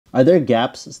Are there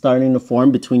gaps starting to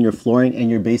form between your flooring and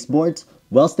your baseboards?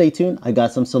 Well, stay tuned, I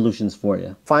got some solutions for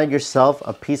you. Find yourself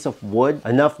a piece of wood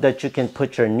enough that you can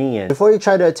put your knee in. Before you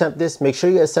try to attempt this, make sure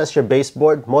you assess your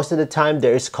baseboard. Most of the time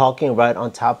there is caulking right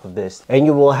on top of this, and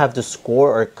you will have to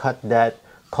score or cut that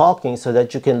caulking so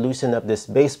that you can loosen up this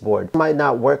baseboard. It might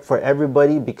not work for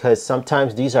everybody because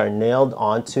sometimes these are nailed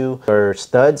onto your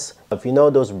studs. If you know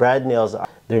those brad nails,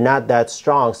 they're not that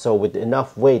strong, so with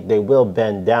enough weight they will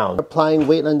bend down. Applying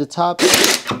weight on the top.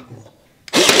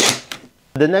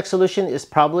 The next solution is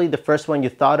probably the first one you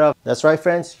thought of. That's right,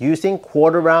 friends, using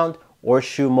quarter round or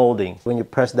shoe molding. When you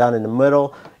press down in the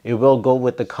middle, it will go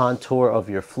with the contour of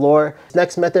your floor.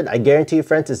 Next method, I guarantee you,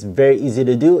 friends, is very easy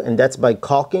to do, and that's by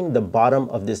caulking the bottom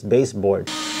of this baseboard.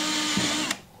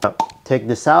 Now, take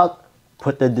this out,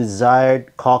 put the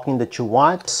desired caulking that you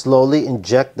want. Slowly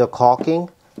inject the caulking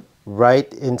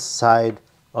right inside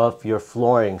of your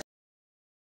flooring.